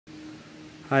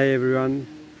Hi everyone.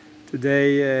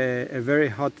 Today a very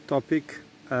hot topic,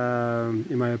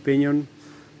 in my opinion,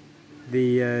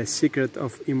 the secret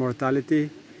of immortality.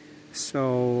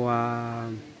 So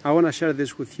I want to share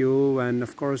this with you, and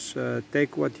of course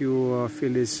take what you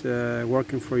feel is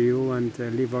working for you and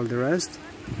leave all the rest.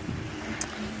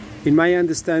 In my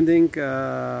understanding,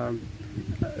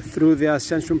 through the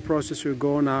ascension process we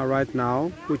go now right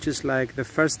now, which is like the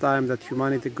first time that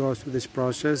humanity goes through this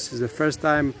process, is the first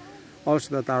time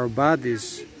also that our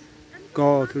bodies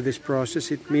go through this process.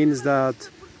 It means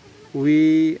that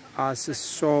we as a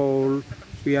soul,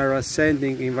 we are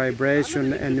ascending in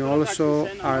vibration and also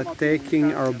are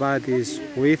taking our bodies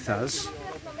with us.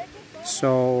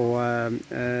 So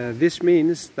this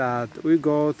means that we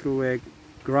go through a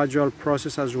gradual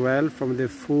process as well from the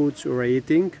foods we're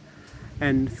eating,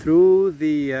 and through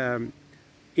the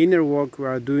inner work we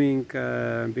are doing,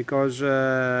 because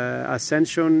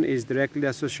ascension is directly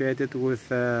associated with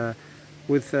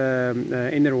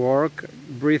inner work,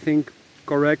 breathing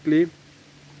correctly,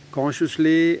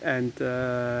 consciously, and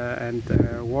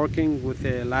working with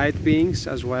the light beings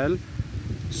as well.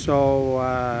 So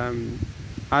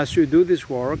as you do this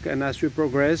work and as you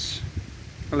progress,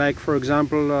 like for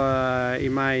example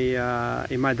in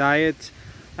my diet,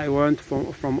 I went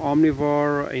from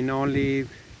omnivore in only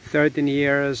 13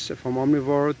 years, from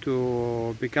omnivore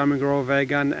to becoming raw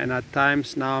vegan, and at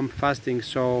times now I'm fasting.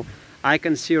 So I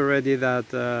can see already that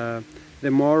the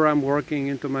more I'm working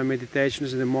into my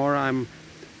meditations, the more I'm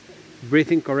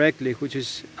breathing correctly, which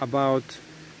is about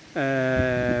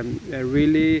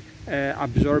really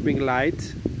absorbing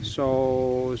light.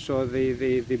 So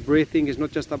the breathing is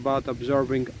not just about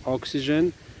absorbing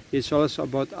oxygen, it's also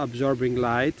about absorbing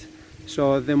light.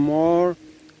 So the more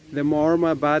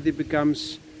my body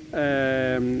becomes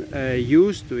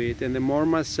used to it, and the more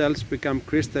my cells become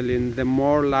crystalline, the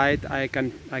more light I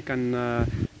can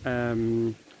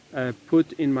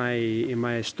put in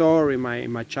my store, in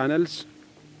my channels,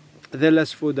 the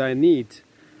less food I need.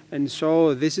 And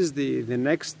so this is the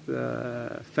next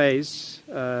phase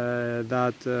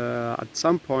that at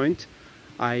some point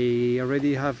I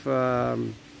already have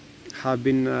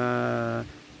been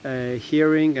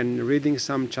hearing and reading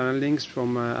some channelings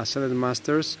from ascended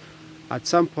masters. At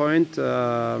some point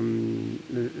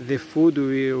the food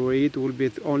we eat will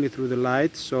be only through the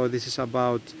light. So this is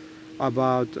about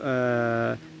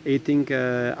eating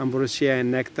ambrosia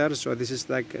and nectar. So this is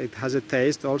like, it has a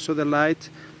taste, also the light.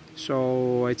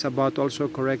 So it's about also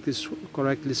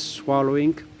correctly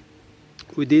swallowing.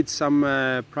 We did some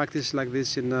practice like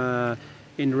this in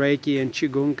Reiki and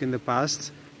Qigong in the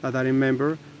past that I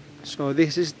remember. So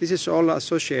this is all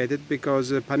associated, because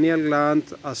the pineal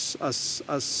gland, as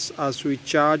we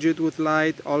charge it with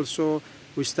light, also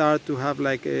we start to have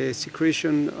like a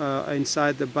secretion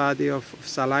inside the body of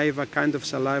saliva, kind of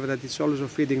saliva that is also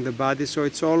feeding the body. So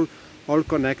it's all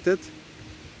connected.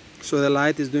 So the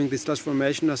light is doing this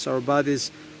transformation as our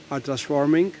bodies are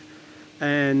transforming,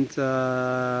 and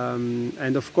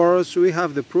of course we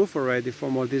have the proof already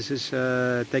from all this is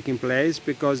taking place,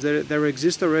 because there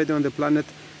exist already on the planet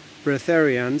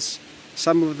breatharians.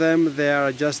 Some of them, they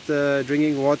are just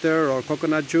drinking water or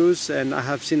coconut juice, and I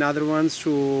have seen other ones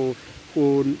who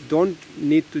don't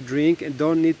need to drink and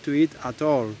don't need to eat at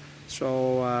all.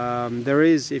 So there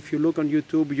is, if you look on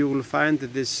YouTube, you will find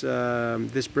these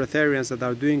breatharians that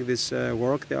are doing this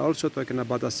work. They're also talking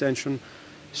about ascension.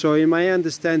 So in my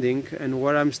understanding and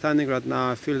where I'm standing right now,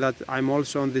 I feel that I'm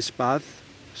also on this path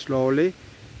slowly.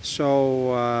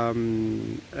 So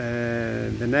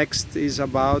the next is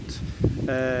about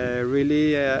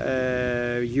really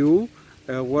you,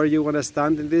 where you want to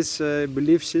stand in this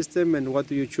belief system, and what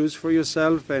do you choose for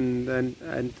yourself, and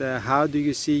how do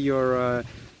you see your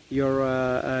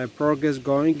progress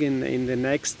going in the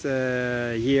next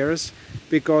years.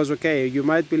 Because okay, you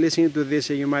might be listening to this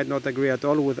and you might not agree at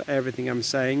all with everything I'm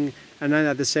saying, and then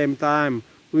at the same time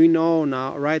we know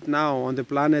now, right now on the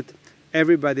planet,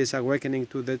 everybody is awakening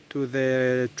to the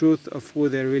truth of who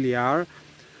they really are.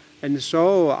 And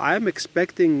so I'm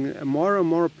expecting more and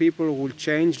more people will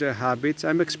change their habits.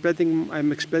 I'm expecting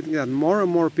that more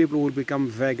and more people will become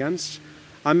vegans.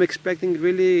 I'm expecting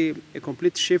really a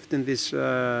complete shift in this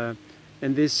way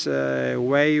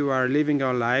we are living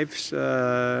our lives.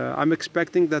 I'm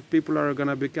expecting that people are going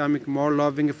to become more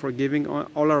loving and forgiving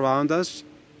all around us.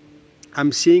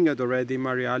 I'm seeing it already in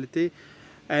my reality.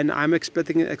 And I'm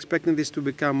expecting this to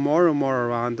become more and more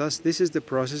around us. This is the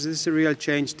process. This is a real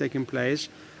change taking place.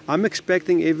 I'm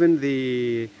expecting even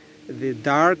the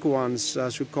dark ones,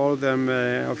 as we call them,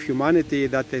 of humanity,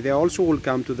 that they also will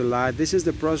come to the light. This is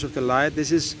the process of the light.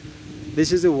 This is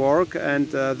the work.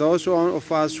 And those of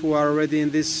us who are already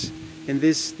in this and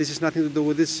this is nothing to do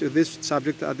with this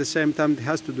subject. At the same time, it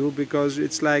has to do, because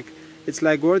it's like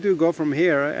where do you go from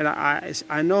here? And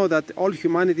I know that all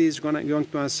humanity is going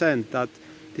to ascend. That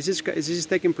this is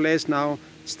taking place now,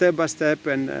 step by step,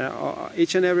 and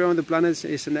each and every one on the planet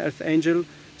is an Earth angel.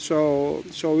 So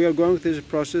we are going through this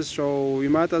process. So we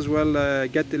might as well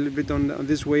get a little bit on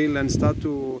this wheel and start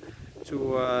to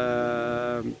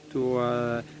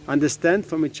understand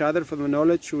from each other, from the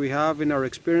knowledge we have in our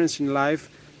experience in life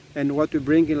and what we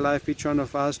bring in life, each one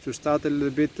of us, to start a little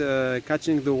bit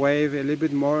catching the wave a little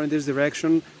bit more in this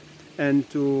direction, and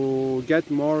to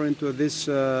get more into this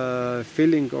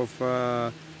feeling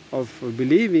of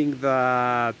believing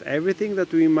that everything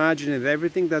that we imagine and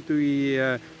everything that we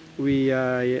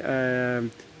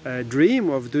dream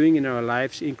of doing in our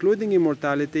lives, including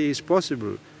immortality, is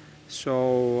possible.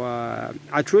 So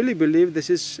I truly believe this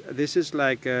is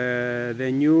like the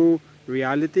new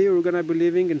reality we're gonna be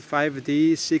living in,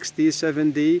 5D, 6D,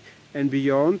 7D, and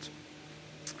beyond.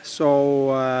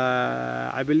 So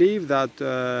I believe that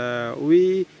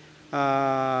we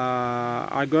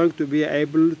are going to be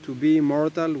able to be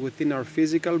immortal within our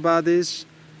physical bodies.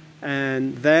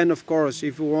 And then, of course,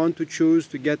 if we want to choose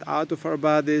to get out of our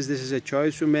bodies, this is a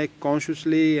choice we make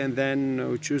consciously, and then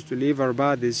we choose to leave our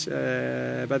bodies.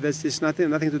 But this is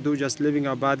nothing to do just leaving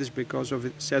our bodies because of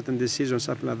a certain decision or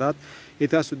something like that.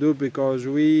 It has to do because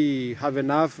we have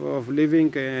enough of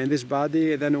living in this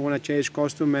body, and then we want to change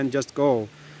costume and just go.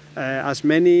 As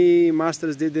many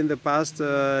masters did in the past,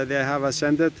 they have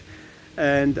ascended,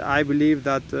 and I believe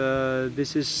that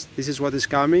this is what is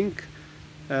coming.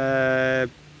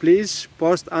 Please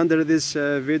post under this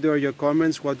video your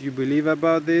comments, what you believe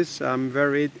about this. I'm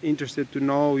very interested to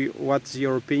know what's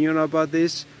your opinion about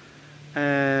this.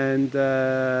 And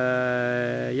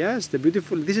yes,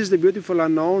 this is the beautiful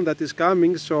unknown that is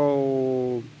coming.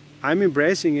 So I'm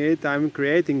embracing it, I'm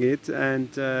creating it, and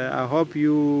I hope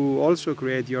you also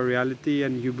create your reality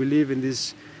and you believe in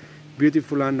this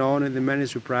beautiful unknown and the many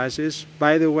surprises.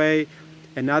 By the way,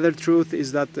 another truth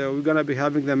is that we're going to be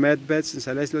having the med beds and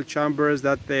celestial chambers,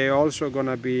 that they're also going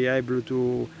to be able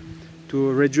to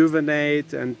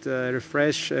rejuvenate and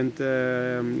refresh and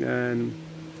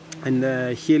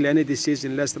heal any disease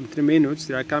in less than 3 minutes.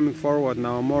 They are coming forward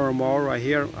now more and more. I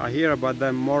hear about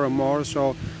them more and more.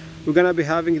 So we're going to be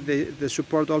having the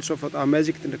support also for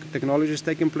amazing technologies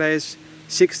taking place.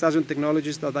 6,000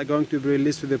 technologies that are going to be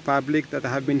released to the public that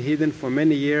have been hidden for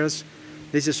many years.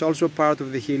 This is also part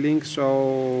of the healing.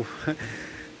 So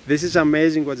this is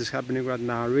amazing what is happening right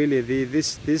now. Really,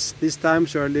 these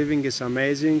times we are living is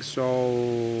amazing.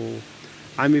 So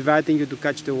I'm inviting you to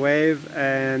catch the wave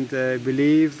and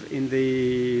believe in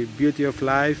the beauty of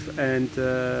life. And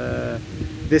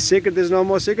the secret is no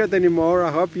more secret anymore.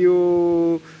 I hope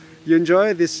you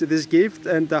enjoy this gift,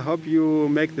 and I hope you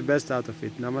make the best out of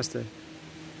it. Namaste.